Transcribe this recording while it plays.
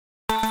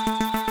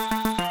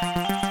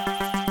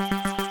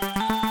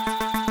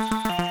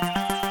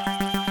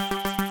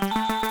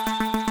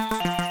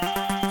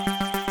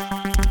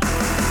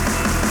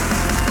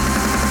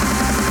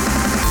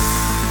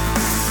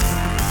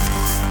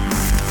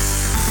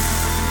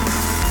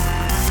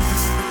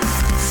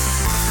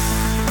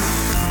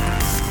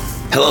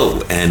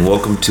Hello, and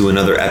welcome to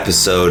another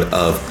episode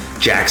of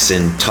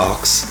Jackson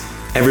Talks,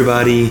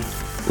 everybody.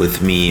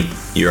 With me,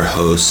 your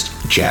host,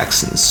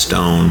 Jackson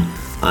Stone.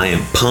 I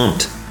am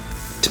pumped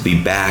to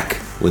be back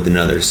with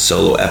another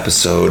solo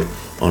episode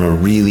on a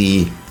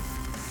really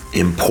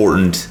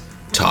important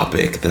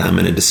topic that I'm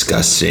going to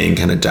discuss today and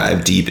kind of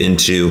dive deep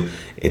into.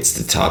 It's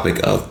the topic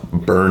of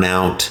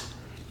burnout.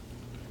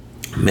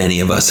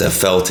 Many of us have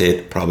felt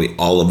it. Probably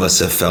all of us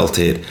have felt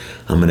it.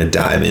 I'm going to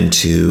dive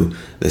into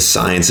the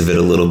science of it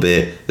a little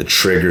bit, the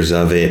triggers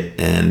of it,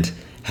 and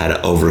how to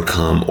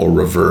overcome or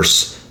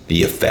reverse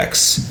the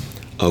effects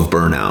of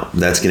burnout.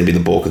 That's going to be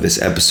the bulk of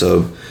this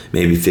episode.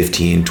 Maybe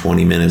 15,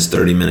 20 minutes,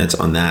 30 minutes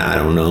on that. I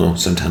don't know.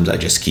 Sometimes I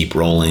just keep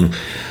rolling.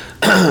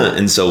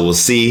 And so we'll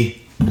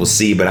see.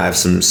 But I have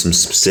some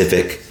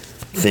specific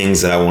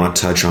things that I want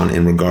to touch on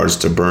in regards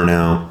to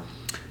burnout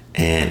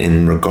and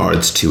in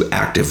regards to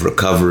active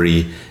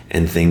recovery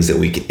and things that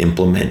we can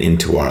implement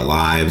into our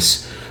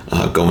lives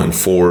going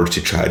forward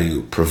to try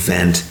to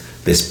prevent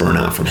this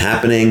burnout from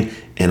happening,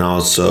 and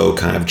also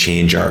kind of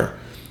change our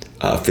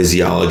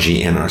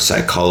physiology and our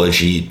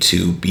psychology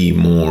to be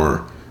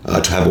more,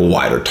 to have a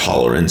wider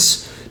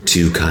tolerance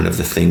to kind of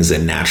the things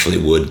that naturally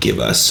would give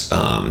us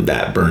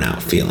that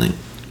burnout feeling.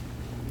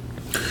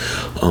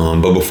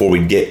 But before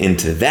we get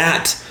into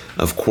that,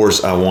 of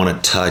course, I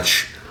want to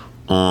touch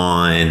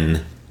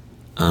on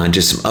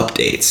just some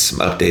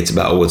updates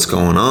about what's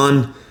going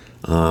on.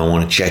 I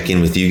want to check in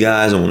with you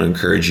guys. I want to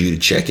encourage you to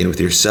check in with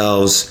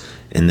yourselves,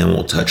 and then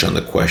we'll touch on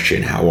the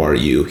question, how are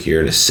you, here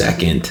in a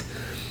second.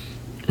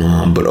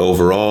 But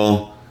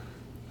overall,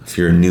 if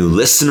you're a new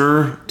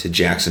listener to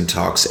Jackson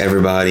Talks,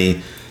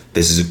 everybody,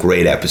 this is a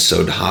great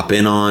episode to hop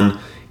in on.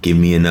 Give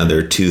me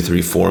another 2,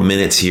 3, 4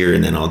 minutes here,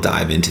 and then I'll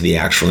dive into the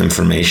actual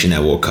information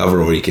that we'll cover,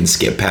 or you can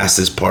skip past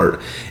this part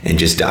and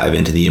just dive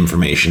into the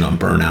information on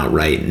burnout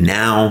right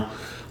now.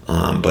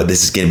 But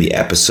this is going to be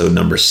episode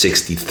number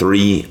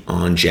 63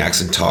 on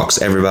Jackson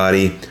Talks,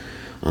 everybody.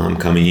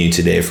 Coming to you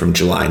today from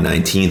July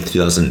 19th,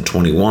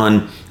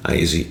 2021. I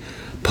usually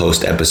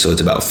post episodes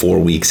about 4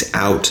 weeks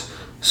out,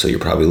 so you're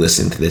probably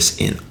listening to this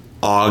in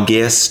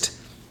August.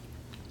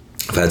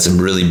 I've had some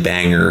really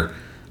banger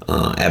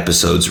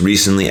episodes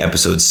recently.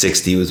 Episode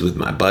 60 was with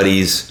my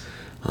buddies.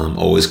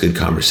 Always good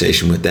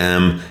conversation with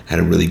them. Had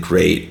a really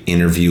great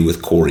interview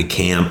with Corey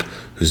Camp,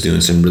 who's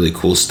doing some really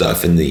cool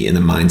stuff in the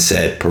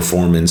mindset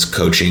performance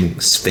coaching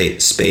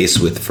space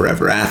with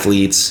Forever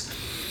Athletes.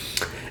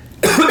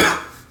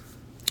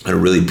 A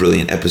really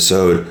brilliant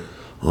episode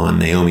on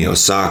Naomi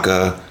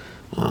Osaka.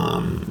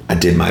 I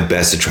did my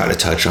best to try to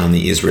touch on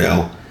the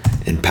Israel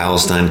and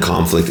Palestine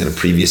conflict in a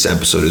previous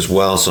episode as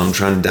well. So I'm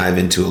trying to dive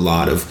into a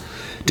lot of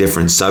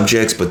different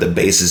subjects, but the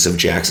basis of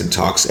Jackson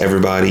Talks,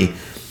 everybody,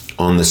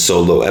 on the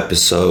solo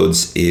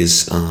episodes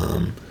is,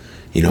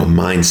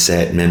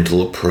 mindset,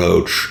 mental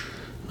approach,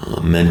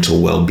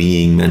 mental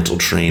well-being, mental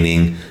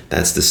training.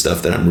 That's the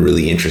stuff that I'm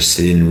really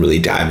interested in, really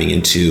diving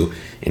into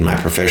in my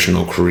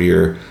professional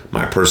career,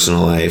 my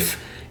personal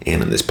life,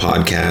 and on this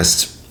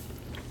podcast.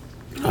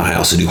 I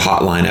also do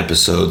hotline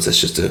episodes.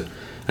 That's just a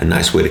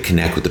nice way to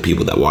connect with the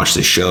people that watch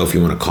this show. If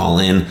you want to call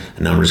in,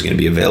 a number is going to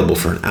be available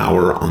for an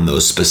hour on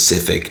those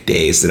specific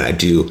days that I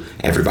do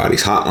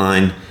everybody's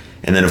hotline.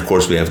 And then, of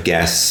course, we have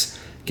guests.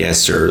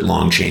 Guests are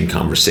long chain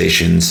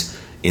conversations,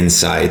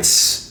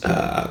 insights,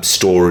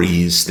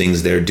 stories,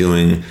 things they're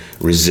doing,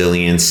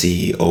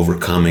 resiliency,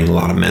 overcoming, a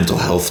lot of mental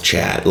health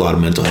chat, a lot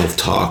of mental health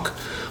talk,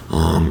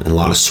 and a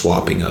lot of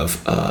swapping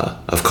of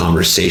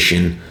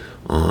conversation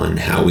on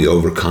how we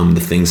overcome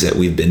the things that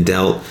we've been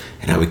dealt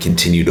and how we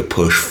continue to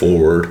push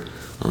forward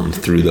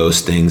through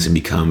those things and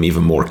become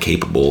even more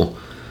capable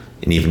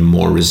and even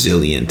more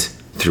resilient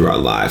through our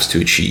lives to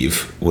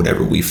achieve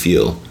whatever we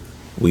feel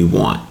we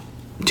want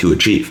to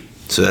achieve.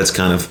 So that's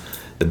kind of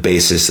the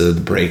basis of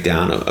the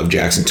breakdown of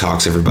Jackson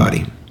Talks,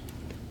 everybody.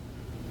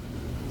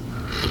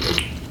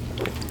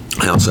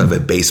 I also have a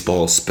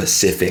baseball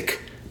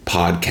specific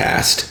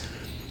podcast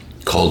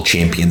called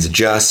Champions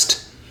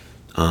Adjust.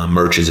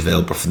 Merch is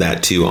available for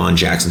that too on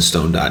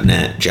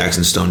jacksonstone.net.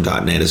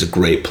 Jacksonstone.net is a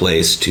great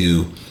place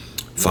to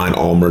find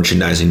all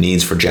merchandising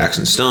needs for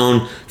Jackson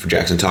Stone, for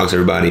Jackson Talks,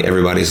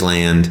 Everybody's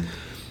Land,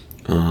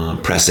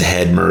 Press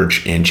Ahead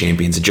merch, and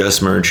Champions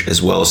Adjust merch,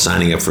 as well as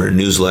signing up for a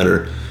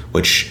newsletter,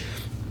 which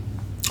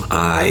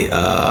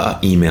I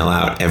email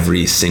out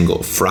every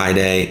single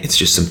Friday. It's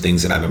just some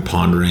things that I've been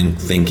pondering,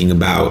 thinking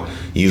about,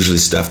 usually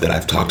stuff that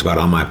I've talked about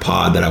on my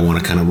pod that I want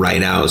to kind of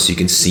write out so you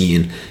can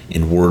see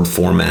in word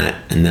format,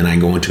 and then I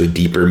go into a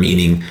deeper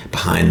meaning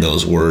behind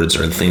those words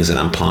or the things that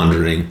I'm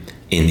pondering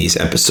in these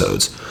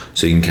episodes.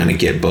 So you can kind of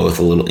get both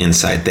a little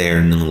insight there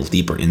and a little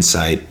deeper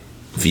insight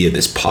via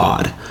this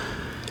pod.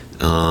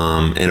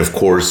 And of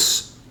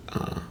course,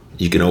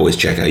 you can always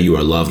check out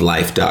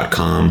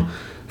youarelovedlife.com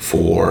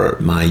for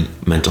my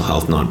mental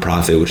health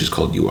nonprofit, which is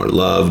called You Are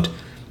Loved.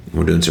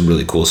 We're doing some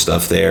really cool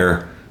stuff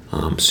there.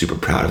 I'm super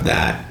proud of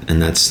that,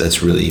 and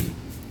that's really,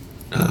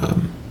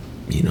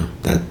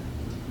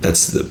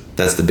 that's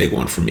the big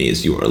one for me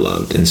is You Are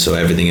Loved, and so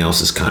everything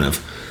else is kind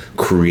of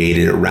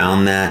created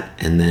around that,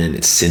 and then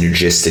it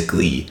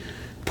synergistically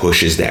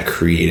pushes that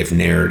creative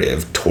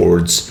narrative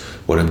towards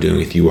what I'm doing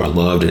with You Are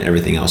Loved, and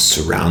everything else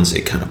surrounds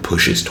it kind of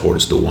pushes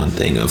towards the one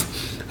thing of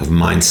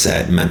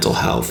mindset, mental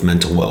health,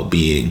 mental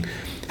well-being.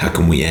 How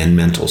can we end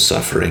mental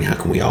suffering? How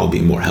can we all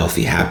be more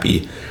healthy,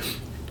 happy,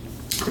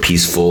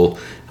 peaceful,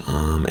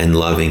 and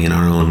loving in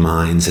our own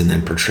minds, and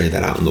then portray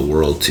that out in the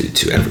world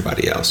to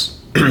everybody else?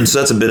 So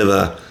that's a bit of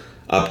a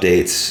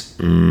updates.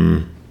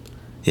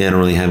 I don't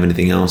really have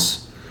anything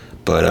else,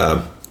 but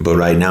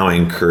right now I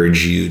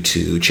encourage you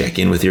to check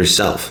in with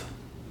yourself.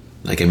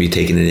 Like, have you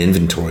taken an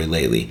inventory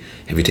lately?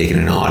 Have you taken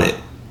an audit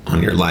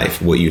on your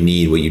life? What you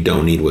need, what you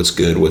don't need, what's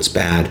good, what's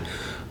bad,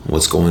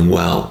 what's going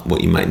well,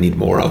 what you might need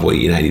more of, what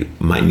you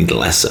might need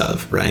less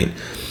of, right?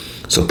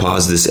 So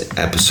pause this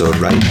episode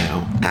right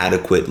now.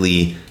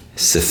 Adequately,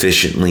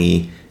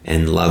 sufficiently,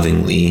 and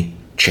lovingly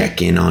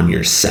check in on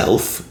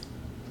yourself.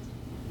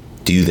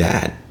 Do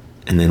that.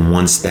 And then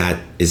once that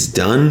is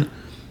done,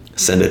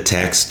 send a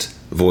text,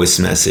 voice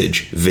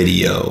message,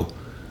 video,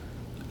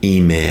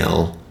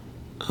 email,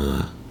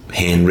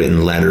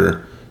 handwritten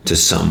letter to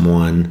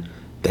someone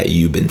that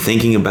you've been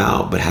thinking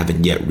about but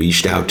haven't yet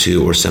reached out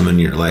to, or someone in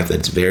your life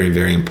that's very,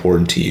 very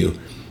important to you,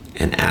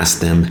 and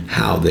ask them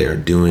how they're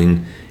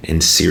doing,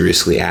 and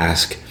seriously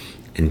ask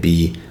and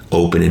be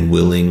open and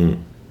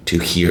willing to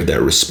hear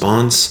their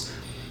response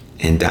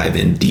and dive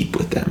in deep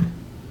with them.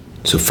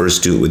 So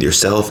first do it with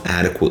yourself,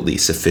 adequately,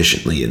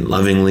 sufficiently, and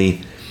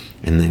lovingly,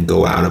 and then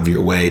go out of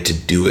your way to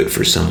do it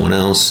for someone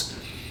else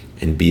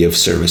and be of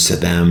service to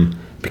them,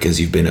 because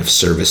you've been of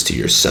service to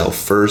yourself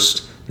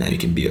first. Now you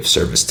can be of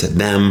service to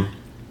them,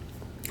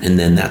 and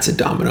then that's a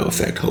domino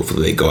effect.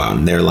 Hopefully they go out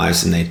in their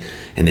lives and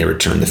they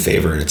return the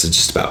favor, and it's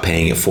just about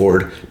paying it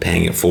forward,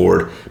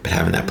 but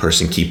having that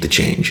person keep the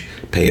change.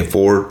 Pay it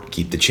forward,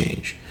 keep the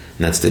change.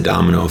 And that's the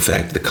domino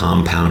effect, the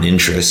compound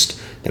interest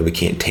that we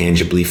can't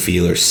tangibly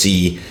feel or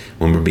see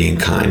when we're being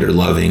kind or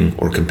loving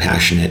or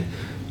compassionate,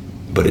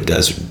 but it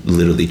does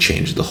literally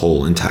change the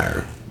whole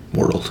entire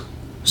world.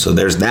 So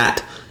there's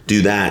that.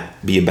 Do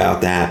that. Be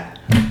about that.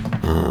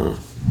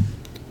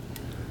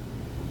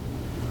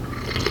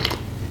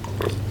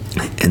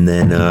 And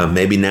then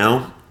maybe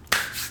now,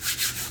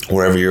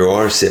 wherever you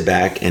are, sit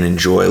back and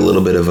enjoy a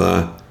little bit of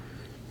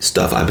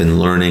stuff I've been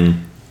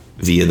learning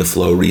via the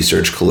Flow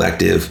Research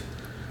Collective,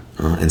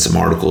 and some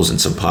articles and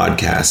some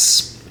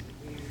podcasts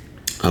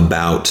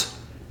about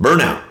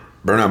burnout.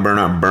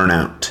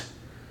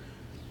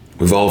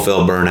 We've all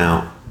felt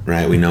burnout,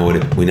 right? We know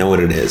what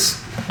it is.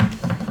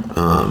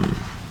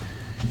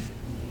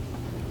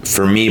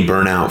 For me,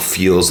 burnout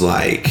feels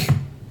like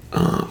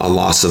a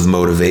loss of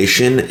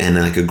motivation and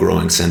like a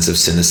growing sense of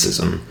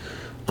cynicism.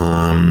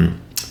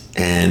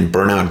 And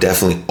burnout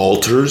definitely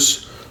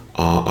alters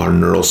our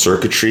neural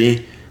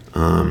circuitry,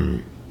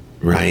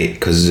 right?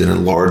 Because it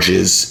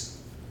enlarges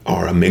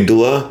our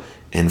amygdala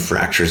and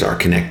fractures our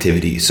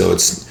connectivity. So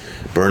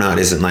burnout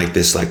isn't like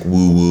this like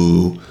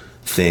woo-woo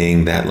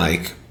thing that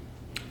like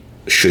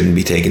shouldn't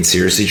be taken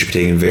seriously. It should be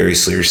taken very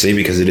seriously,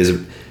 because it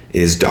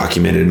is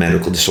documented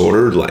medical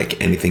disorder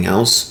like anything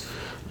else.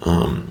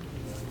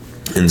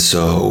 And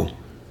so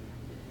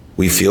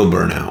we feel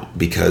burnout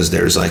because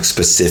there's like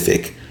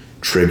specific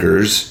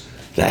triggers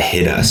that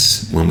hit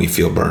us when we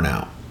feel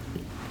burnout.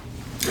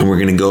 And we're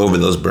going to go over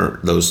those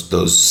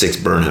 6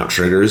 burnout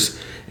triggers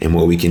and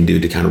what we can do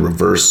to kind of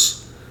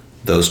reverse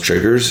those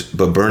triggers.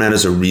 But burnout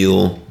is a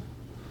real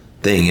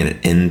thing,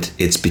 and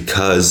it's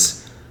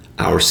because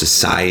our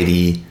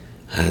society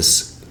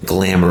has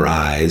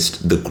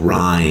glamorized the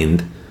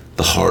grind,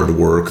 the hard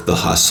work, the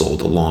hustle,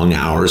 the long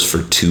hours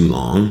for too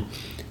long,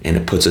 and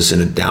it puts us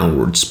in a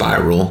downward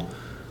spiral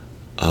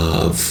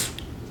of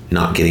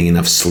not getting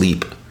enough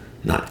sleep,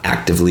 not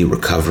actively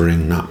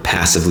recovering, not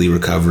passively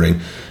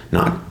recovering,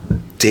 not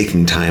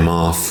taking time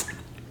off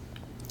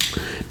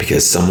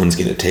because someone's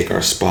going to take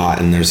our spot.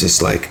 And there's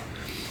this like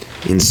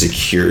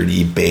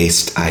insecurity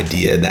based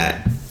idea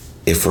that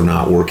if we're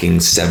not working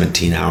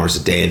 17 hours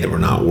a day, that we're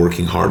not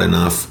working hard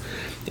enough.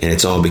 And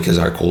it's all because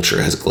our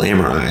culture has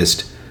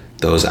glamorized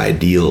those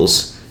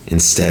ideals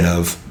instead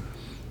of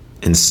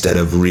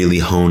really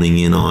honing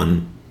in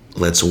on,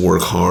 let's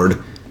work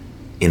hard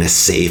in a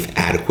safe,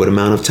 adequate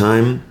amount of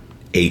time,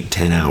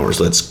 8-10 hours,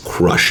 let's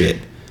crush it,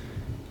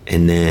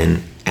 and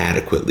then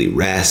adequately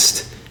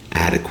rest,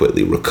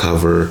 adequately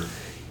recover,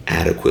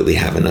 adequately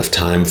have enough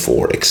time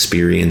for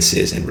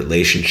experiences and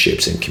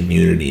relationships and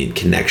community and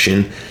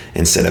connection,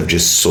 instead of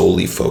just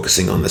solely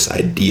focusing on this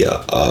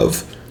idea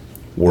of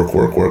work,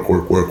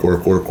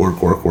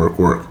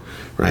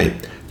 right?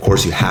 Of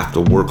course, you have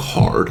to work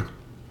hard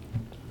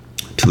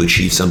to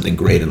achieve something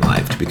great in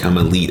life, to become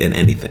elite in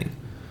anything.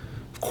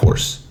 Of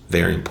course,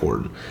 very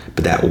important.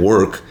 But that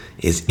work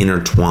is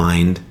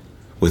intertwined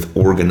with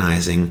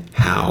organizing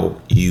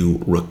how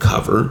you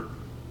recover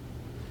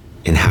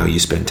and how you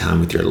spend time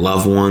with your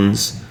loved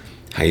ones,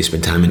 how you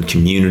spend time in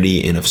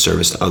community and of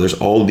service to others.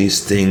 All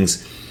these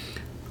things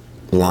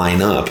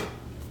line up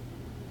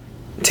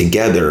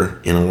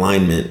together in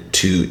alignment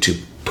to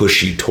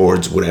push you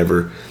towards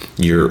whatever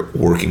you're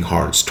working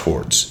hard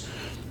towards,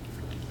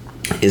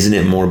 isn't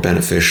it more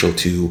beneficial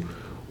to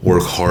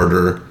work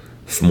harder,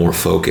 more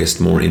focused,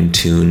 more in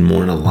tune,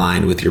 more in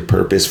aligned with your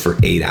purpose for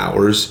 8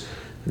 hours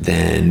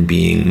than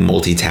being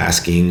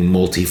multitasking,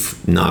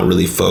 not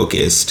really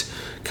focused,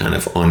 kind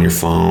of on your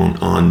phone,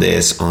 on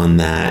this, on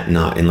that,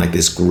 not in like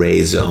this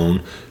gray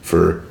zone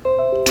for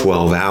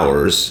 12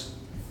 hours,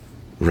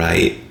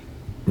 right?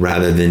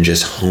 Rather than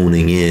just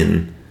honing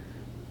in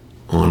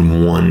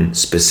on one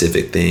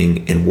specific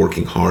thing and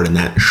working hard in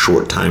that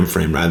short time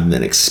frame rather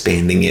than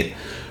expanding it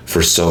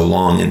for so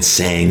long and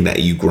saying that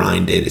you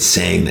grinded,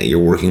 saying that you're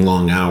working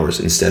long hours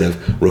instead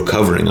of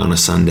recovering on a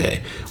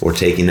Sunday or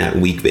taking that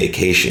week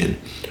vacation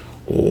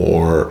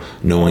or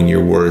knowing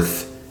your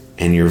worth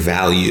and your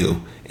value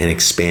and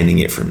expanding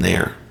it from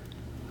there.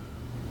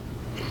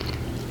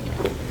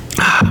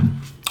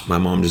 My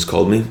mom just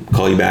called me.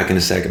 Call you back in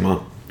a second,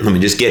 Mom. Let me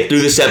just get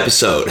through this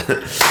episode.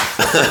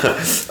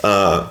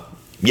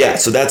 Yeah,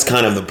 so that's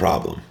kind of the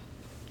problem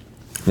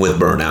with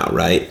burnout,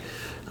 right?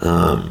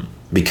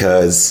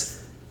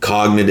 Because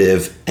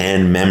cognitive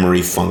and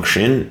memory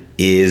function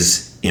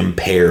is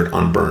impaired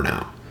on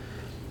burnout.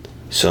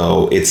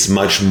 So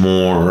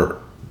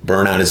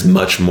burnout is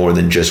much more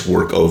than just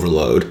work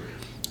overload.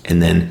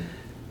 And then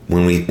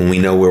when we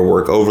know we're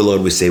work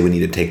overload, we say we need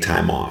to take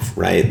time off,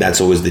 right? That's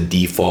always the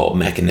default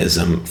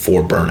mechanism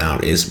for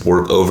burnout is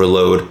work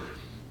overload.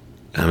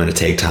 I'm going to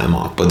take time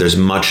off. But there's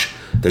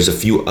a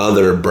few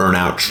other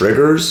burnout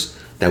triggers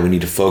that we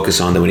need to focus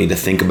on, that we need to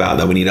think about,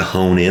 that we need to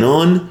hone in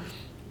on,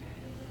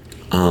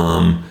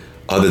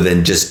 other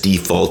than just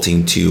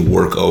defaulting to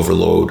work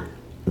overload,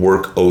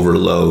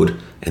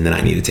 and then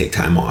I need to take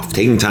time off.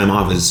 Taking time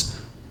off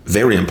is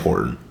very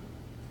important.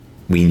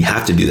 We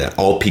have to do that.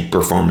 All peak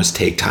performers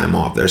take time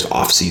off. There's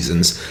off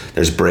seasons,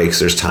 there's breaks,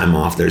 there's time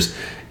off, there's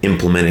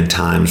implemented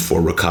times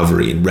for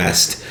recovery and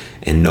rest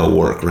and no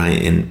work, right?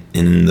 And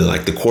in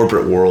the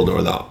corporate world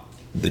or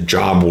the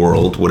job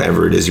world,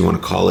 whatever it is you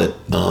want to call it,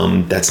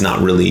 that's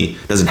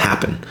doesn't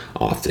happen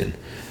often.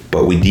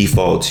 But we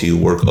default to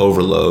work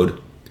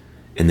overload,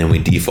 and then we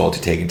default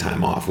to taking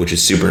time off, which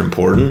is super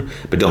important.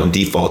 But don't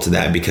default to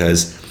that,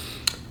 because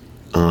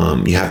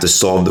you have to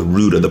solve the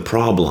root of the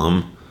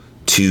problem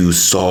to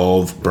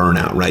solve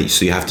burnout, right?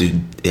 So you have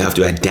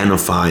to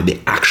identify the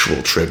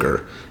actual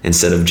trigger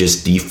instead of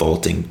just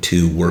defaulting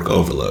to work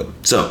overload.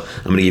 So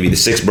I'm going to give you the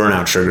 6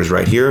 burnout triggers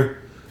right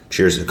here.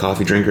 Cheers to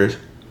coffee drinkers.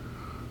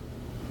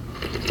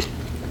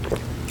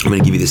 I'm going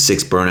to give you the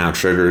 6 burnout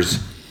triggers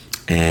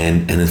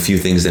and a few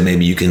things that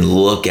maybe you can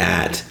look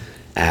at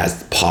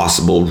as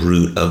possible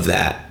root of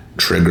that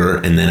trigger,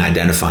 and then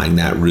identifying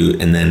that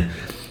root and then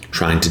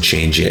trying to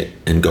change it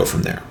and go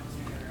from there.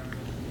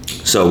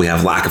 So we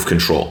have lack of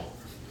control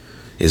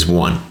is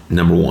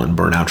number one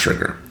burnout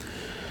trigger.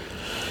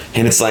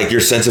 And it's like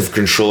your sense of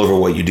control over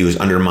what you do is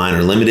undermined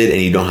or limited,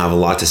 and you don't have a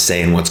lot to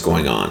say in what's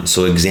going on.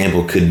 So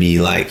example could be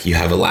like you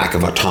have a lack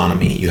of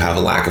autonomy, you have a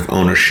lack of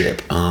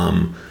ownership,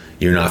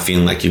 you're not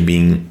feeling like you're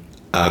being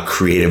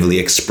creatively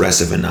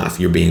expressive enough,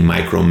 you're being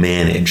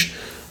micromanaged.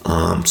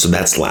 So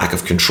that's lack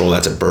of control.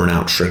 That's a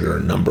burnout trigger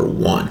number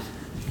 1.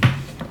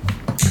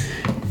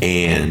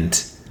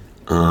 And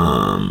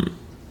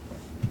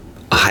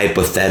a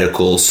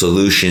hypothetical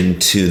solution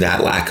to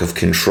that lack of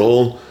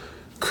control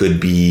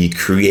could be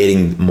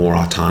creating more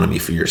autonomy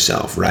for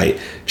yourself, right?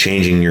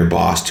 Changing your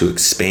boss to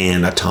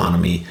expand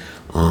autonomy,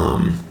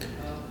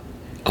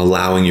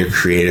 allowing your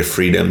creative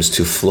freedoms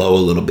to flow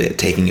a little bit,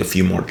 taking a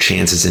few more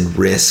chances and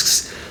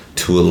risks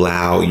to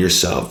allow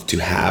yourself to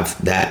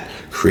have that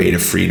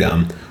creative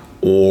freedom,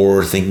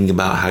 or thinking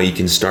about how you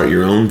can start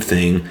your own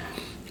thing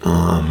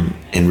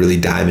and really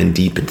dive in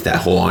deep into that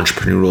whole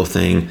entrepreneurial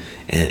thing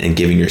and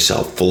giving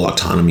yourself full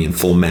autonomy and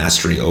full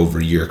mastery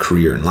over your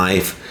career and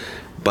life.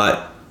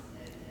 But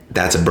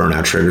that's a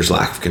burnout trigger's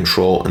lack of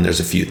control, and there's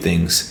a few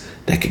things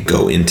that could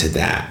go into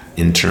that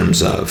in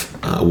terms of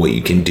what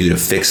you can do to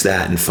fix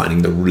that and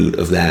finding the root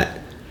of that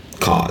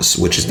cause,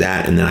 which is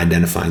that, and then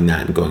identifying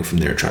that and going from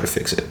there to try to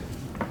fix it.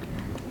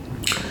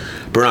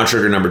 Burnout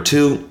trigger number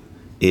 2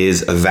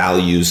 is a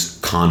values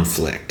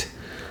conflict.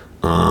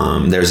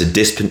 There's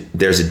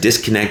a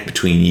disconnect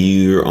between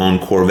your own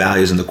core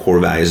values and the core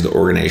values of the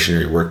organization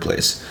or your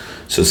workplace.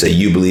 So say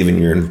you believe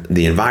in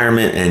the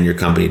environment and your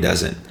company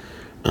doesn't.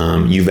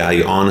 You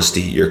value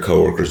honesty, your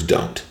coworkers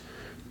don't.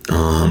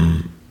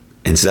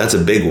 And so that's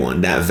a big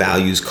one. That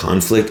values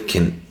conflict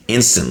can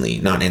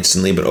not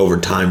instantly, but over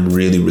time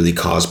really, really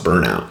cause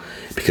burnout,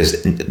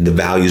 because the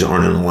values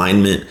aren't in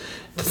alignment.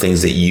 The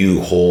things that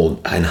you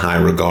hold in high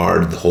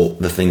regard,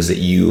 the things that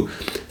you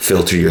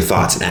filter your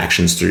thoughts and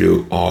actions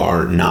through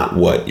are not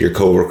what your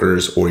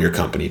coworkers or your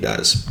company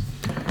does.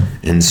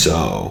 And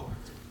so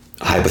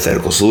a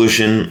hypothetical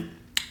solution,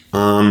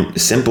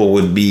 simple,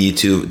 would be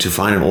to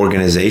find an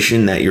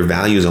organization that your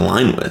values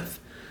align with.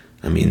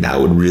 I mean, that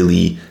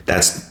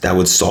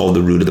would solve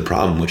the root of the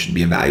problem, which would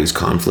be a values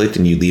conflict,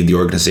 and you leave the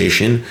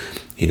organization,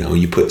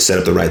 you set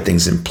up the right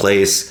things in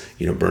place,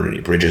 burn any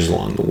bridges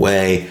along the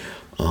way.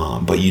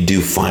 But you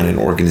do find an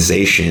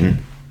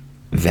organization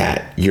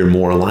that you're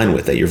more aligned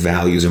with, that your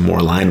values are more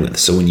aligned with.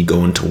 So when you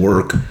go into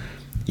work,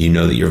 you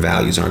know that your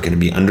values aren't going to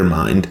be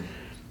undermined,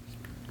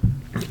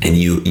 and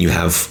you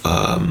have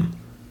a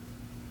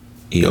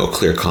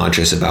clear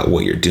conscience about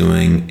what you're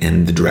doing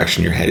and the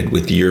direction you're headed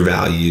with your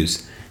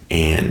values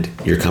and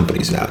your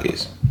company's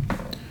values.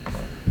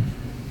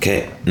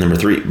 Okay, number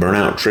 3,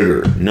 burnout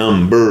trigger.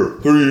 Number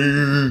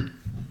 3.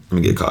 Let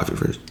me get coffee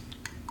first.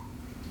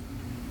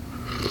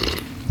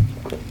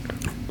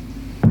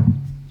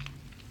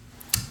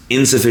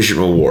 Insufficient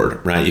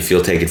reward, right? You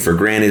feel taken for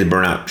granted.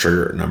 Burnout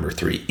trigger number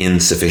 3,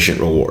 insufficient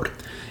reward.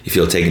 You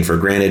feel taken for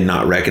granted,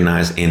 not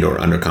recognized, and or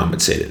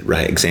undercompensated,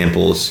 right?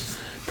 Examples,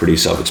 pretty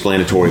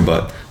self-explanatory,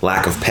 but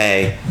lack of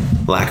pay,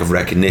 lack of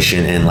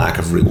recognition, and lack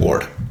of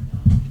reward.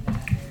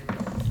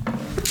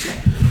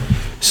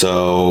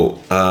 So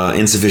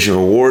insufficient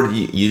reward,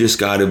 you just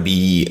got to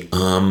be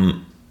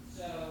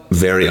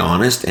very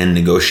honest and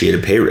negotiate a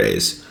pay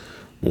raise,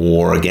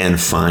 or again,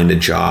 find a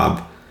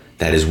job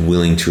that is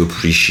willing to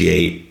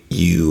appreciate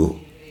you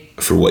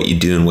for what you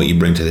do and what you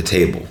bring to the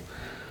table.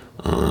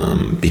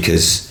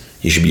 Because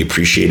you should be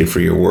appreciated for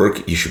your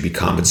work. You should be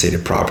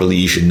compensated properly.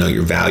 You should know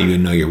your value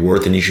and know your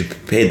worth, and you should be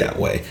paid that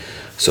way.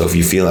 So if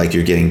you feel like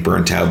you're getting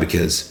burnt out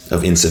because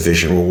of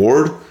insufficient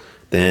reward,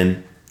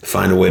 then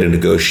find a way to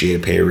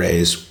negotiate a pay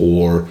raise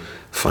or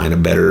find a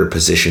better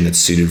position that's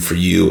suited for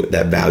you,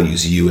 that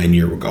values you and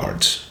your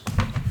regards.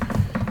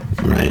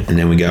 Right? And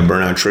then we got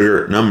burnout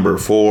trigger. Number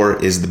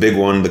 4 is the big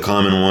one, the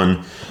common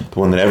one, the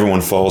one that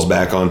everyone falls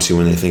back onto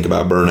when they think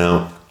about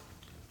burnout,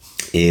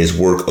 is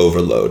work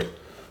overload.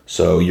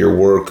 So your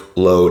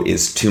workload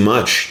is too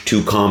much,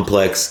 too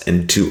complex,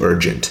 and too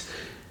urgent.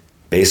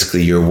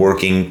 Basically, you're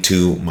working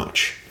too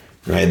much,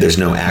 right? There's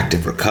no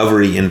active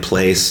recovery in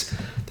place.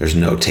 There's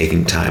no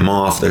taking time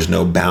off. There's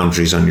no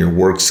boundaries on your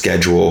work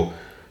schedule,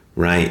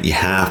 right? You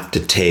have to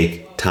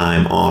take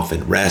time off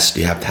and rest.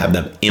 You have to have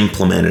them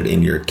implemented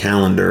in your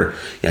calendar.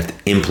 You have to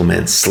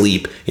implement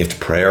sleep. You have to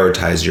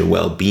prioritize your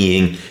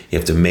well-being. You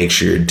have to make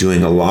sure you're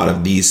doing a lot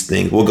of these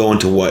things. We'll go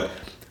into what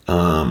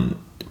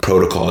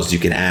protocols you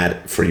can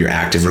add for your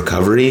active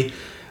recovery,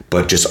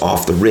 but just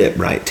off the rip,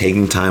 right?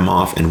 Taking time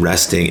off and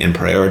resting and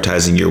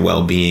prioritizing your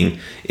well-being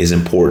is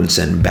important.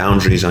 Setting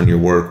boundaries on your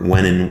work,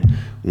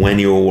 when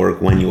you will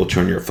work, when you will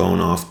turn your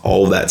phone off,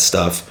 all that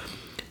stuff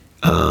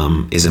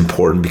is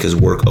important, because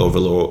work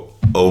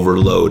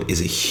overload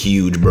is a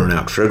huge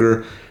burnout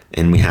trigger,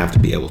 and we have to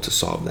be able to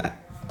solve that.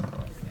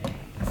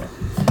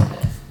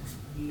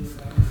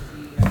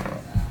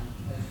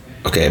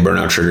 Okay,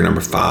 burnout trigger number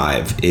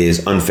 5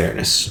 is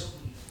unfairness.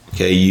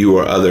 Okay, you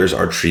or others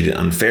are treated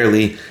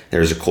unfairly.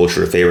 There's a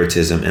culture of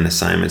favoritism, and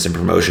assignments and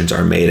promotions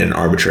are made in an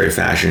arbitrary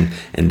fashion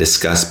and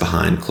discussed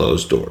behind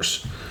closed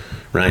doors.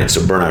 Right?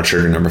 So burnout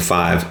trigger number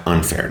 5,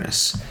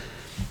 unfairness.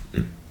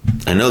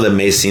 I know that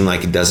may seem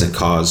like it doesn't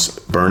cause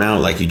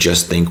burnout, like you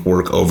just think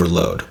work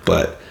overload,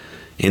 but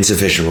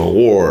insufficient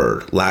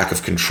reward, lack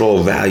of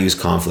control, values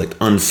conflict,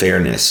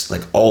 unfairness,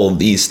 like all of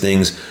these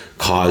things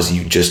cause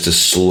you just to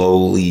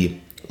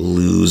slowly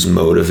lose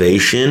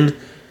motivation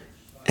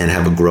and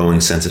have a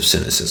growing sense of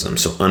cynicism.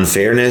 So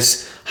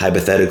unfairness,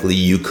 hypothetically,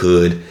 you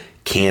could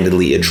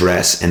candidly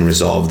address and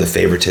resolve the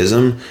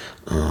favoritism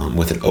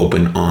with an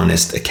open,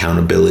 honest,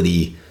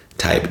 accountability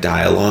type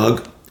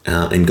dialogue,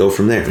 and go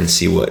from there and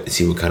see what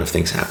kind of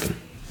things happen.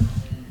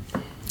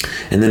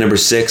 And then number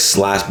 6,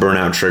 last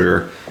burnout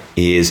trigger,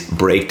 is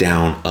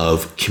breakdown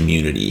of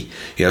community.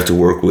 You have to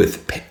work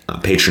with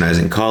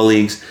patronizing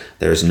colleagues.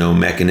 There's no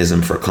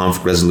mechanism for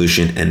conflict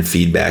resolution, and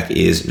feedback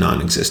is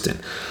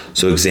non-existent.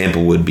 So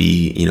example would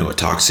be, a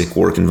toxic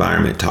work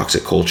environment,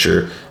 toxic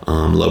culture,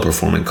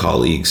 low-performing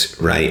colleagues,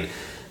 right?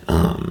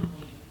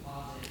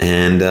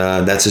 And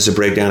that's just a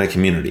breakdown of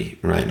community,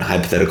 right? And a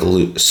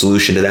hypothetical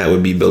solution to that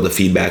would be build a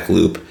feedback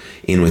loop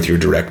in with your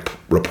direct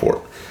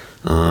report.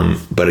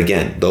 But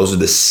again, those are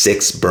the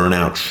 6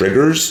 burnout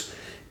triggers.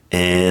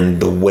 And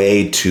the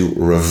way to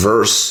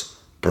reverse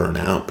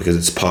burnout, because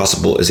it's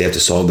possible, is you have to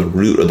solve the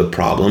root of the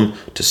problem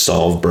to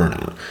solve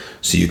burnout.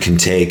 So you can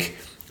take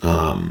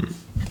hold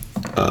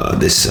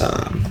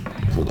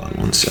on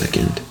one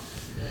second.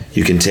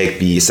 You can take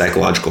the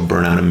psychological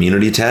burnout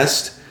immunity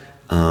test,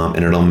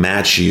 and it'll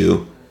match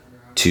you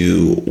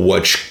to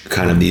which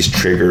kind of these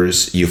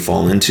triggers you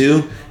fall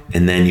into.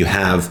 And then you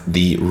have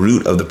the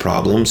root of the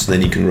problem, so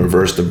then you can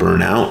reverse the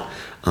burnout,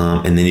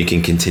 and then you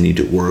can continue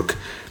to work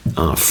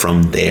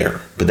from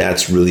there. But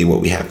that's really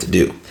what we have to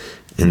do.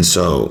 And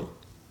so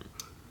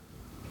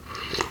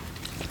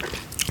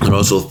there are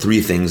also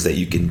 3 things that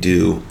you can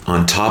do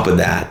on top of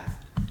that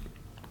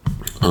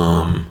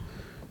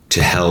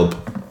to help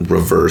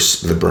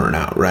reverse the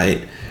burnout,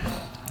 right?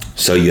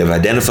 So you have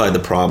identified the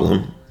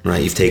problem,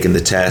 right? You've taken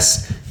the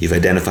test, you've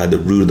identified the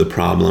root of the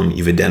problem,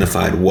 you've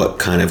identified what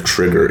kind of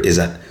trigger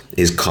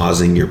is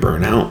causing your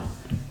burnout.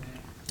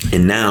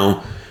 And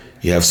now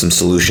you have some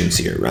solutions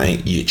here,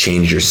 right? You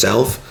change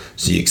yourself,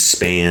 so you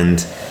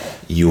expand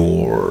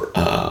your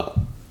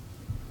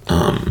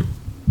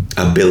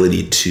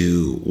ability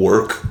to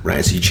work,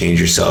 right? So you change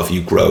yourself,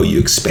 you grow, you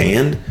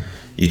expand,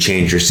 you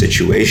change your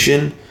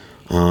situation,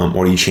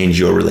 or you change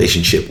your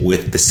relationship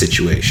with the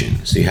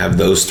situation. So you have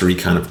those three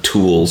kind of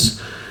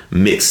tools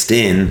mixed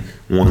in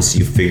once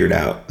you've figured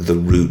out the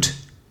root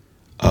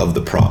of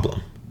the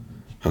problem.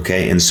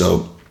 Okay, and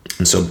so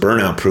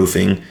burnout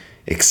proofing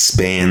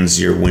expands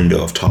your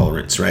window of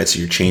tolerance, right? So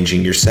you're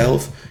changing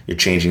yourself, you're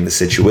changing the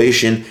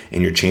situation,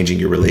 and you're changing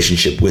your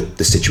relationship with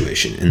the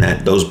situation. And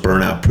that those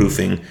burnout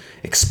proofing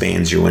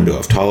expands your window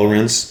of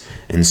tolerance.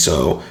 And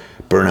so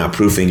burnout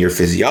proofing your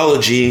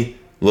physiology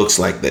looks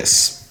like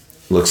this.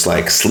 Looks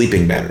like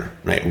sleeping better,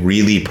 right?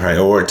 Really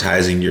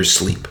prioritizing your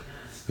sleep.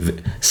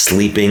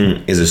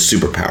 Sleeping is a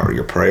superpower.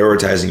 You're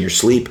prioritizing your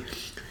sleep.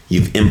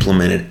 You've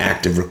implemented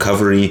active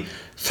recovery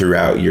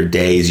throughout your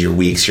days, your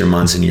weeks, your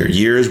months, and your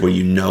years, where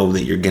you know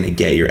that you're going to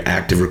get your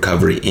active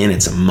recovery in.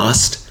 It's a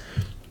must.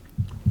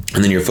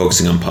 And then you're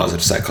focusing on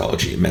positive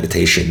psychology,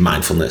 meditation,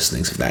 mindfulness,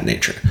 things of that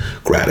nature,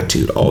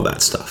 gratitude, all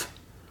that stuff.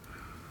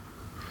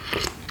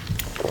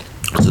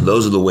 So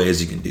those are the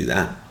ways you can do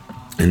that.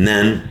 And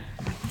then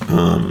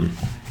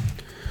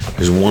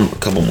there's a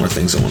couple more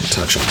things I want to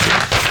touch on here.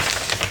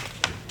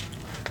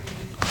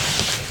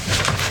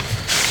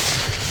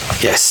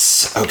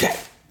 Yes, okay.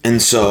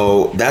 And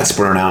so that's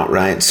burnout,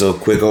 right? So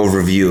quick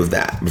overview of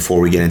that before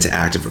we get into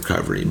active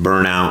recovery.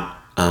 Burnout,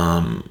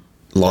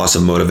 loss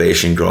of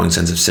motivation, growing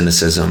sense of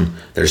cynicism.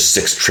 There's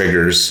 6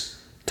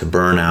 triggers to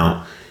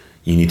burnout.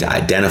 You need to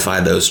identify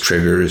those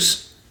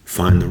triggers,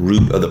 find the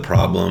root of the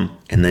problem,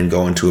 and then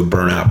go into a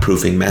burnout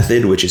proofing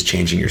method, which is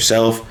changing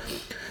yourself,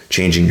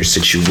 changing your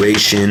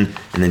situation,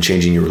 and then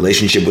changing your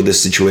relationship with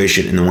this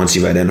situation. And then once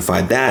you've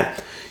identified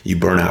that, you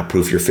burnout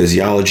proof your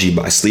physiology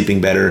by sleeping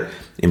better,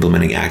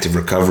 implementing active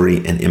recovery,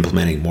 and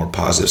implementing more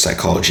positive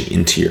psychology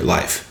into your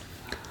life.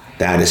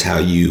 That is how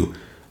you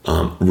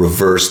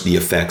reverse the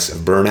effects of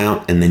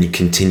burnout, and then you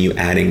continue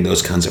adding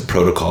those kinds of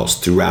protocols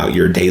throughout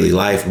your daily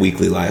life,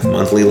 weekly life,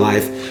 monthly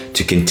life,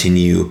 to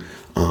continue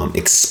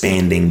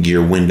expanding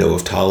your window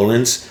of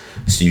tolerance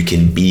so you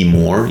can be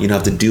more. You don't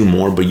have to do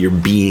more, but you're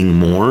being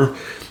more.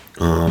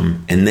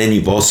 And then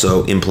you've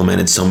also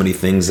implemented so many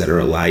things that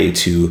allow you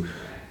to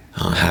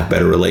have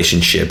better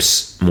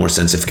relationships, more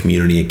sense of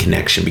community and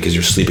connection because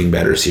you're sleeping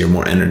better, so you're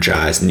more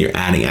energized, and you're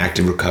adding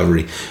active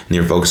recovery, and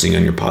you're focusing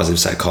on your positive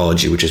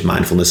psychology, which is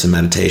mindfulness and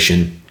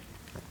meditation.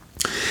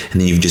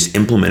 And then you've just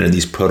implemented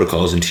these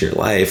protocols into your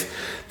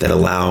life that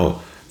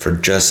allow for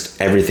just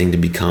everything to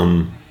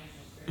become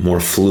more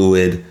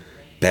fluid,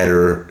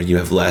 better. You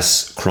have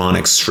less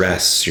chronic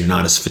stress, you're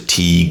not as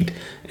fatigued,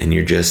 and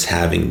you're just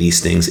having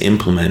these things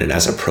implemented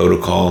as a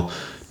protocol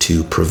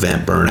to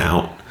prevent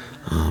burnout.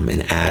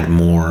 And add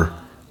more,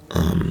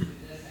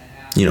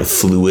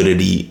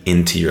 fluidity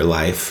into your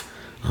life,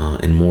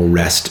 and more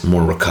rest,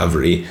 more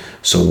recovery,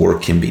 so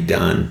work can be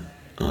done,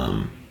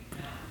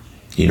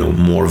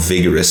 more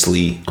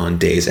vigorously on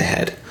days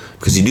ahead.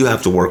 Because you do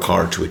have to work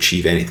hard to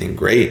achieve anything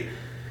great,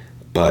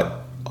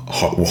 but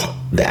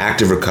the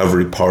active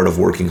recovery part of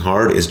working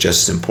hard is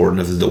just as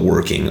important as the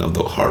working of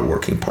the hard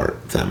working part,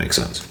 if that makes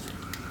sense.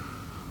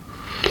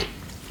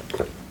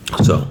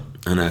 So,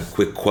 and a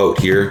quick quote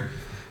here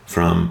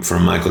from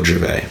Michael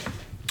Gervais.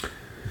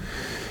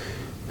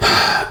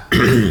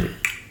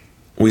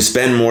 We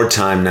spend more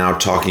time now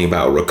talking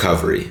about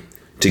recovery.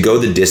 To go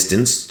the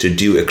distance, to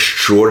do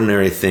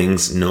extraordinary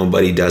things,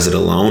 nobody does it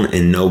alone,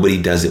 and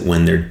nobody does it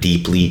when they're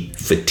deeply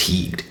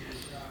fatigued.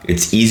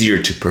 It's easier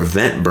to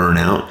prevent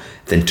burnout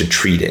than to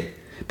treat it,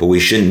 but we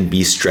shouldn't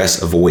be stress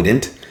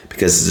avoidant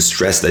because it's the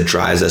stress that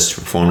drives us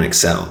to perform and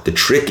excel. The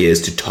trick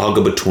is to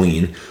toggle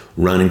between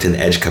running to the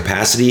edge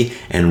capacity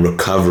and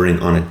recovering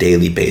on a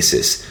daily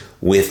basis,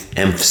 with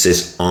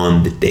emphasis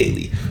on the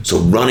daily. So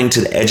running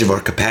to the edge of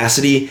our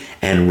capacity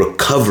and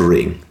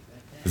recovering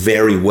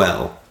very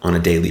well on a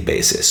daily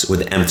basis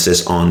with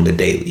emphasis on the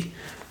daily,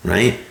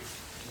 right?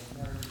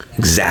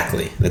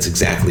 Exactly. That's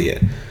exactly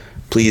it.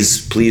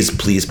 Please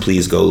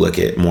go look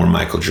at more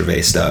Michael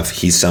Gervais stuff.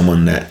 He's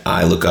someone that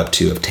I look up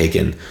to. I've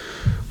taken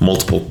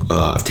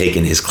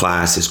his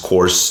class, his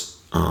course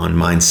on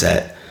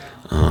mindset.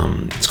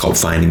 It's called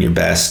Finding Your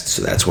Best.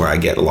 So that's where I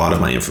get a lot of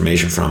my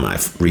information from. I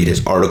read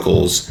his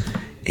articles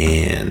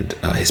and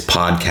his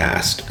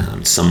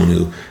podcast. Someone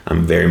who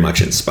I'm very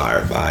much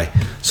inspired by.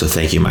 So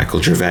thank you,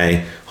 Michael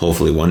Gervais.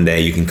 Hopefully one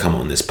day you can come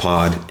on this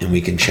pod and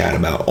we can chat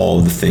about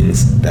all the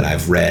things that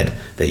I've read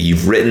that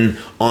you've written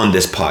on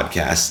this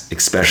podcast,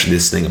 especially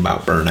this thing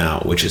about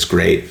burnout, which is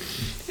great,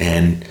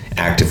 and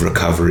active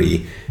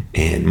recovery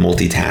and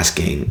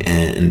multitasking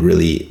and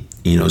really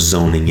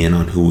zoning in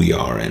on who we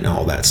are and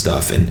all that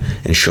stuff, and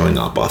showing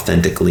up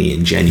authentically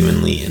and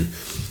genuinely, and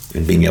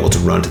being able to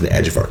run to the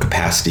edge of our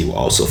capacity while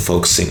also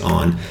focusing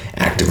on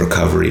active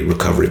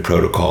recovery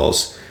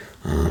protocols,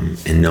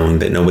 and knowing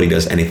that nobody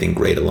does anything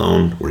great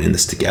alone. We're in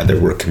this together.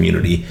 We're a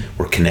community.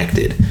 We're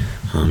connected,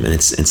 and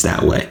it's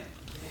that way.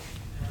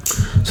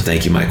 So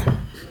thank you, Michael.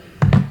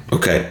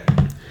 Okay,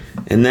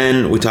 and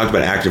then we talked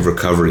about active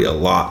recovery a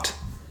lot,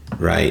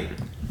 right?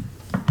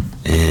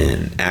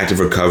 And active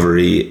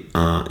recovery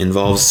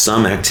involves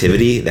some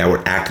activity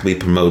that actively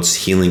promotes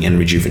healing and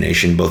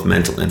rejuvenation, both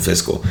mental and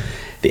physical.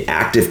 The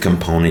active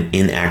component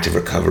in active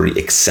recovery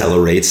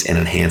accelerates and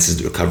enhances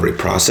the recovery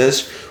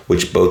process,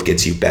 which both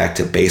gets you back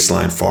to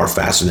baseline far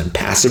faster than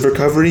passive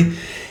recovery,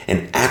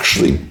 and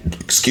actually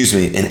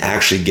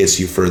gets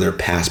you further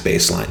past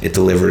baseline. It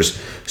delivers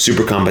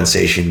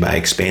supercompensation by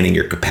expanding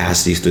your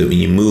capacity so that when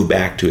you move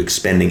back to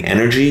expending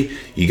energy,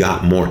 you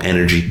got more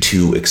energy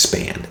to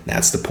expand.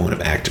 That's the point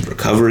of active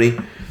recovery.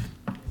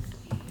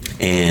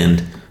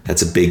 And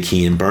that's a big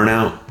key in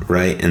burnout,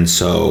 right? And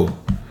so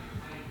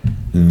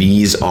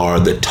these are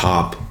the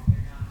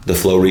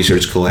Flow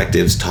Research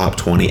Collective's top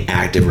 20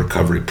 active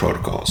recovery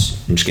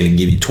protocols. I'm just going to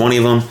give you 20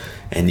 of them,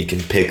 and you can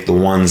pick the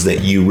ones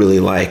that you really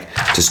like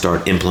to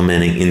start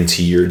implementing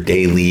into your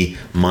daily,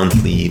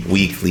 monthly,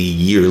 weekly,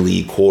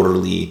 yearly,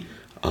 quarterly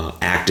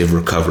active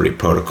recovery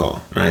protocol.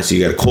 All right, so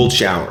you got a cold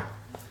shower,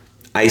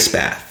 ice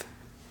bath,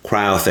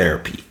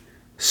 cryotherapy,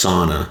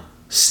 sauna,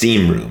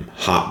 steam room,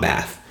 hot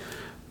bath,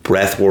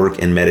 breath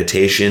work, and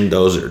meditation.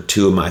 Those are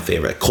two of my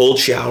favorite. Cold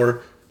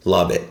shower,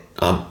 love it.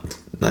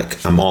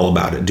 I'm all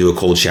about it. Do a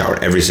cold shower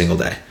every single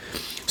day.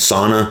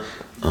 Sauna,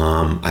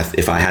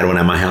 if I had one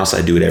at my house,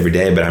 I'd do it every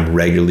day, but I'm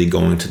regularly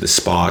going to the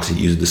spa to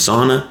use the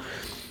sauna.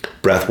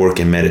 Breath work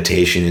and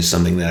meditation is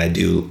something that I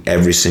do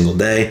every single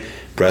day.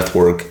 Breath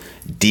work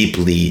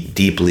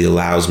deeply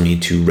allows me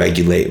to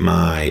regulate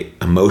my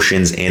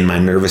emotions and my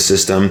nervous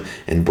system,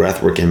 and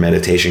breath work and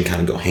meditation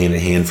kind of go hand in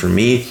hand for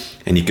me.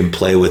 And you can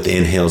play with the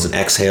inhales and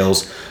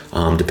exhales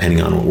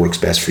depending on what works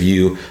best for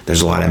you.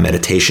 There's a lot of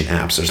meditation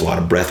apps. There's a lot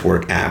of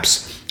breathwork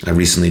apps. I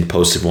recently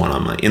posted one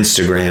on my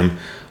Instagram.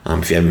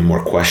 If you have any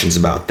more questions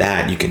about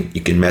that, you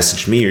can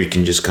message me, or you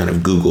can just kind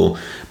of Google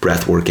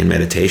breathwork and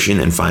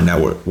meditation and find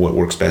out what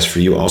works best for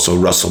you. Also,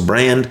 Russell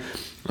Brand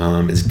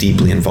is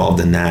deeply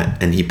involved in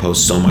that, and he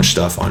posts so much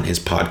stuff on his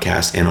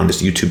podcast and on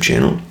his YouTube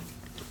channel.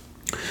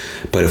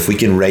 But if we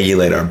can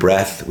regulate our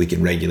breath, we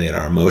can regulate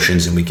our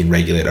emotions, and we can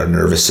regulate our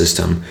nervous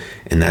system,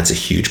 and that's a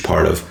huge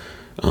part of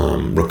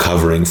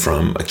recovering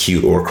from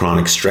acute or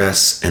chronic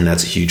stress, and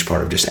that's a huge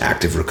part of just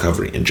active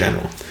recovery in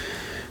general.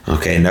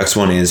 Okay, next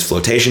one is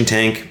flotation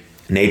tank,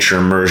 nature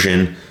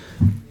immersion.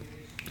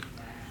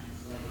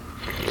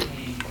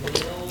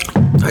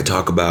 I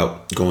talk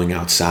about going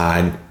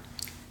outside,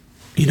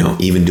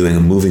 even doing a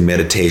moving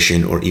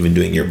meditation, or even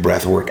doing your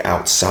breath work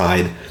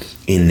outside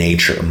in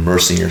nature,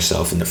 immersing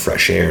yourself in the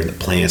fresh air, the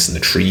plants and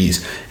the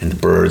trees and the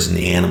birds and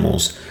the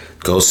animals.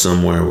 Go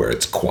somewhere where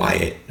it's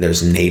quiet.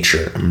 There's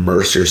nature.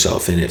 Immerse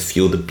yourself in it.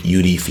 Feel the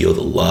beauty, feel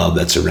the love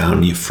that's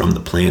around you from the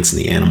plants and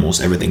the animals.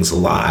 Everything's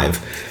alive.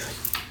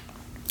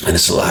 And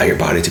just allow your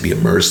body to be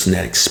immersed in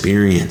that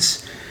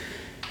experience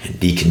and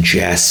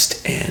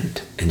decongest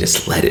and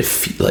just let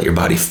your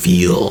body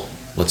feel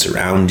what's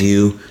around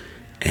you.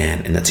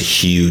 And that's a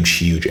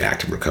huge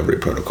active recovery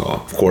protocol.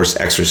 Of course,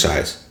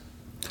 exercise.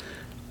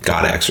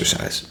 Gotta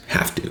exercise.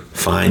 Have to.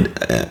 Find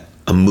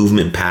a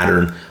movement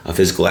pattern, a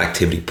physical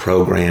activity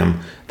program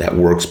that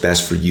works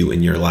best for you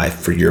in your life,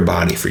 for your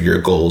body, for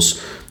your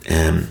goals,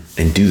 and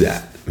do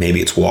that.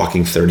 Maybe it's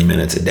walking 30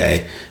 minutes a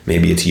day.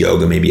 Maybe it's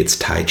yoga. Maybe it's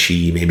Tai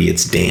Chi. Maybe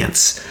it's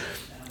dance.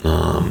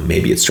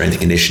 Maybe it's strength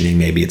and conditioning.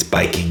 Maybe it's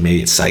biking.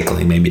 Maybe it's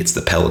cycling. Maybe it's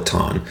the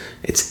Peloton.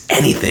 It's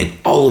anything.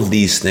 All of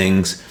these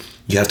things,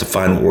 you have to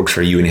find what works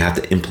for you, and you have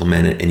to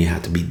implement it, and you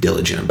have to be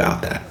diligent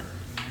about that.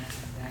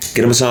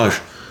 Get a massage.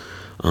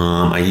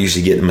 I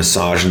usually get a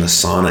massage in the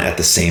sauna at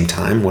the same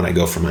time when I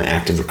go for my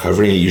active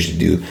recovery. I usually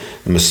do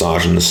the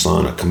massage and the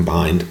sauna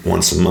combined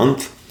once a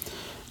month.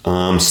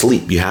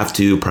 Sleep. You have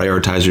to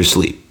prioritize your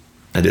sleep.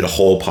 I did a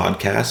whole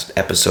podcast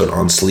episode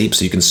on sleep,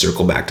 so you can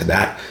circle back to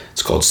that.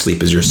 It's called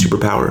Sleep is Your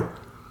Superpower.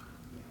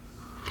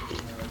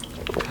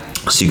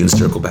 So you can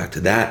circle back to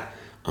that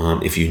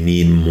if you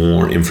need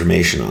more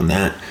information on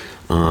that.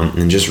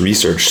 And just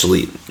research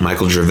sleep.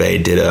 Michael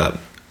Gervais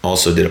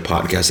also did a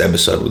podcast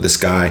episode with this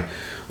guy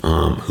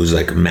who's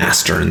like a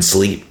master in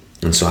sleep.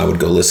 And so I would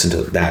go listen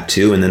to that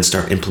too, and then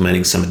start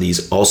implementing some of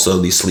these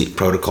sleep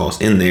protocols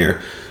in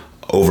there,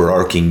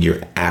 overarching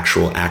your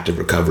actual active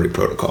recovery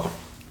protocol.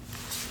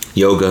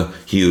 Yoga,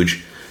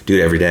 huge. Do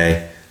it every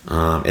day,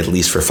 at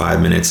least for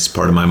 5 minutes. It's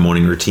part of my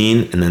morning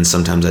routine. And then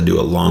sometimes I do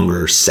a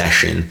longer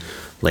session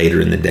later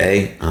in the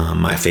day.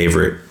 My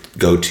favorite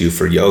go-to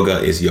for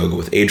yoga is Yoga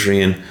with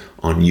Adriene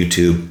on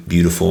YouTube.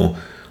 Beautiful.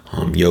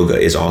 Yoga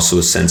is also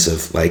a sense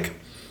of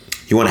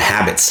you want to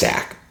habit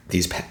stack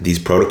these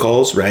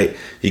protocols, right?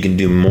 You can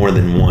do more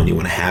than one. You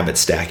want to habit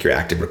stack your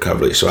active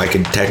recovery. So I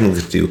can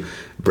technically do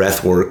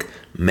breath work,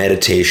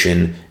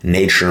 meditation,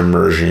 nature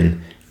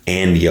immersion,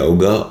 and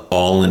yoga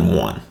all in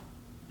one.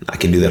 I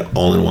can do that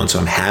all in one. So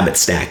I'm habit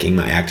stacking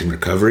my active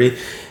recovery,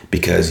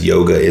 because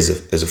yoga is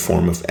a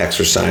form of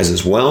exercise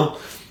as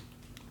well.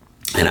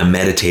 And I'm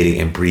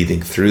meditating and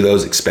breathing through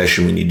those,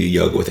 especially when you do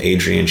yoga with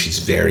Adriene. She's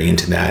very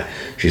into that.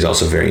 She's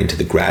also very into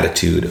the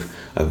gratitude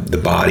of the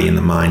body and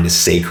the mind is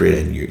sacred,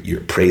 and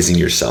you're praising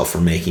yourself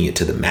for making it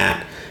to the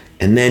mat.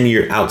 And then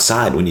you're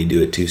outside when you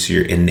do it too. So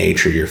you're in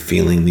nature, you're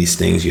feeling these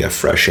things, you have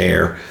fresh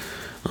air.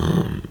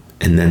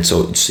 And then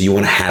so you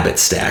want to habit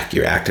stack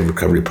your active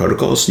recovery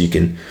protocols so you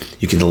can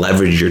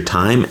leverage your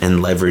time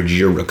and leverage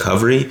your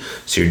recovery,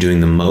 so you're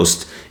doing the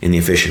most in the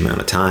efficient amount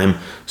of time,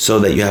 so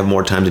that you have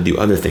more time to do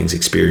other things,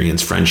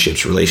 experience,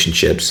 friendships,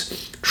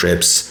 relationships,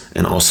 trips,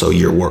 and also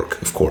your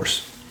work, of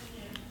course.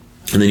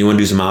 And then you want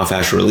to do some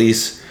myofascial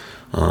release.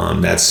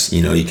 That's,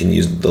 you can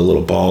use the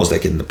little balls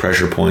that get in the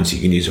pressure points. You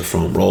can use a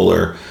foam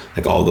roller,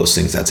 like all those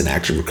things. That's an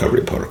active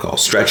recovery protocol.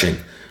 Stretching,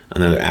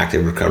 another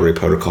active recovery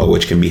protocol,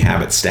 which can be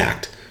habit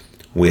stacked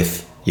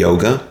with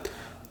yoga.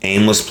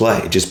 Aimless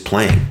play, just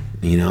playing.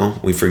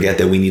 We forget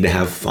that we need to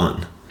have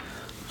fun.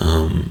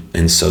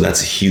 And so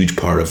that's a huge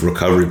part of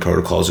recovery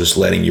protocols, just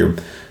letting you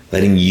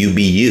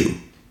be you,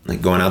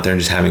 like going out there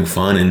and just having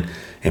fun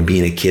and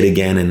being a kid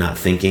again and not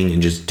thinking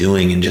and just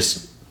doing and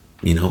just,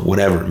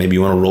 whatever. Maybe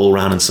you want to roll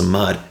around in some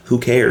mud. Who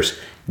cares?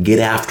 Get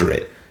after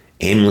it.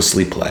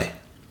 Aimlessly play.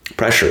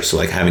 Pressure, so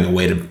like having a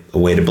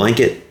weighted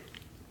blanket.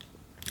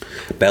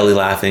 Belly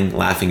laughing.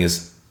 Laughing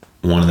is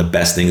one of the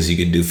best things you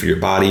could do for your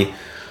body.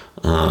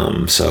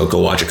 So go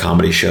watch a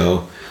comedy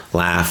show,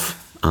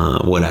 laugh,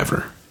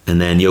 whatever. And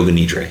then yoga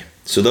nidra.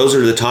 So those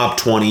are the top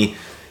 20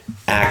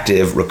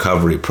 active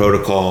recovery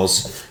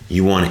protocols.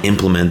 You want to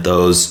implement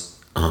those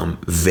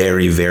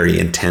very, very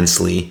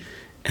intensely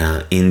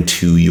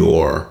into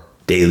your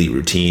daily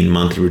routine,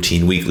 monthly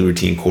routine, weekly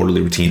routine,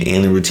 quarterly routine,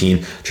 annual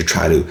routine, to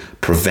try to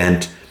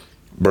prevent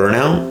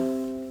burnout.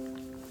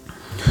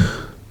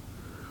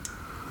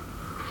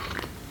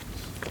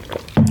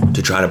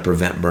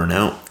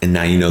 And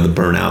now you know the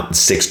burnout,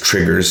 6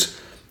 triggers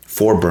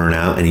for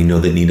burnout, and you know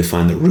they need to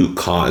find the root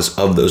cause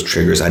of those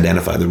triggers,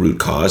 identify the root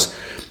cause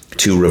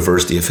to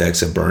reverse the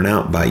effects of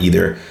burnout by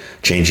either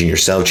changing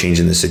yourself,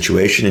 changing the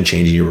situation, and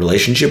changing your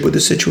relationship with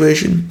the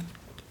situation.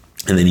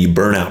 And then you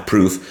burnout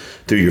proof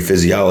through your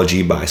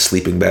physiology by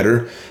sleeping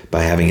better,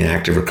 by having an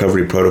active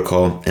recovery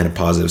protocol and a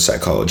positive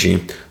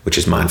psychology, which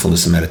is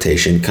mindfulness and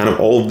meditation. Kind of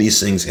all of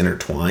these things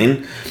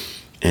intertwine.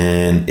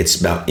 And it's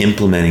about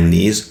implementing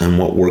these and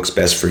what works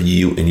best for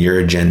you and your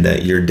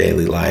agenda, your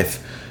daily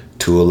life,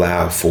 to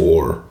allow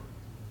for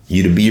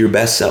you to be your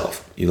best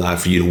self. You allow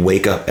for you to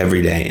wake up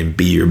every day and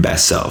be your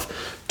best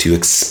self, to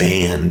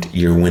expand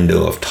your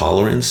window of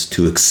tolerance,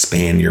 to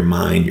expand your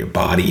mind, your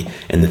body,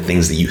 and the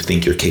things that you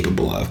think you're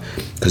capable of.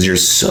 Because you're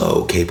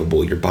so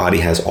capable. Your body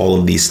has all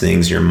of these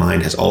things. Your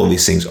mind has all of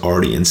these things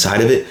already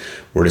inside of it.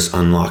 We're just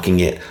unlocking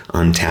it,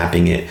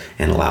 untapping it,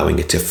 and allowing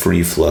it to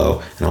free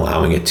flow, and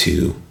allowing it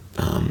to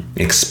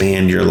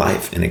expand your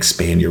life and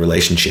expand your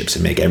relationships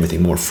and make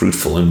everything more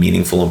fruitful and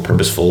meaningful and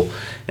purposeful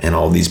and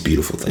all these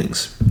beautiful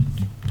things.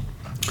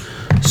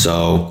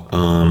 So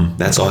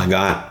that's all I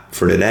got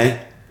for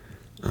today.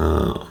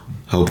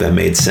 Hope that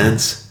made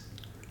sense.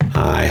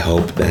 I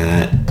hope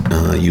that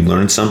you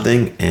learned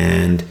something,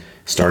 and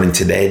starting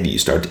today that you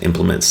start to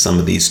implement some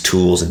of these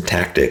tools and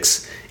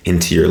tactics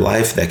into your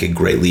life that could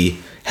greatly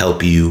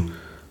help you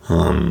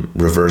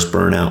reverse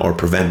burnout or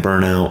prevent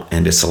burnout,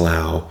 and just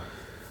allow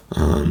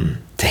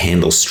to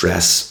handle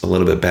stress a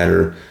little bit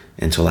better,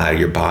 and to allow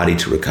your body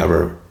to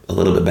recover a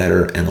little bit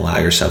better, and allow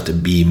yourself to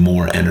be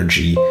more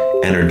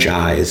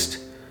energized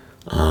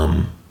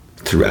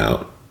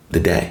throughout the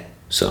day.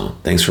 So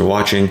thanks for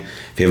watching.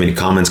 If you have any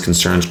comments,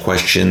 concerns,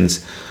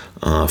 questions,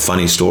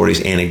 funny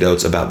stories,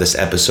 anecdotes about this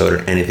episode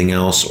or anything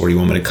else, or you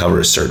want me to cover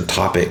a certain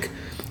topic,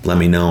 let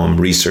me know. I'm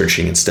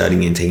researching and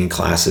studying and taking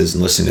classes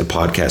and listening to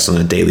podcasts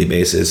on a daily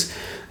basis,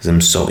 because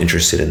I'm so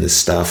interested in this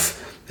stuff,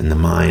 in the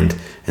mind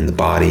and the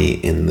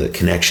body, in the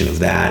connection of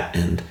that,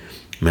 and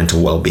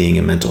mental well-being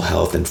and mental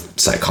health and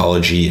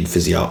psychology and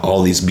physiology,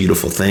 all these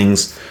beautiful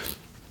things.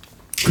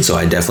 And so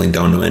I definitely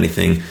don't know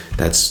anything.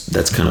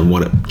 That's kind of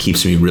what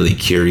keeps me really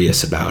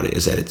curious about it,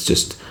 is that it's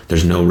just,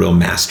 there's no real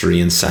mastery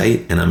in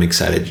sight, and I'm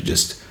excited to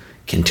just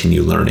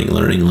continue learning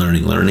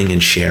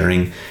and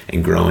sharing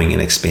and growing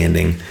and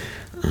expanding.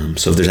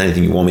 So if there's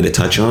anything you want me to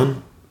touch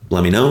on,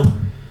 let me know.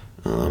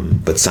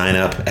 But sign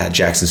up at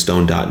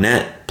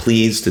jacksonstone.net,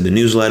 please, to the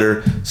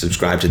newsletter,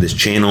 subscribe to this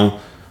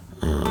channel,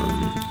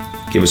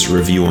 give us a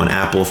review on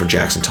Apple for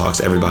Jackson Talks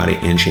Everybody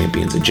and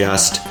Champions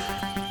Adjust.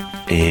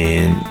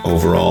 And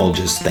overall,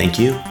 just thank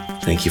you.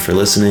 Thank you for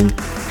listening.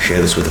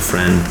 Share this with a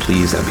friend,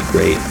 please. That'd be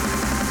great.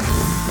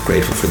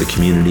 Grateful for the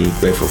community.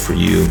 Grateful for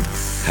you.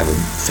 Have a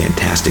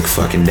fantastic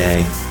fucking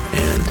day.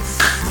 And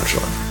much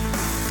love.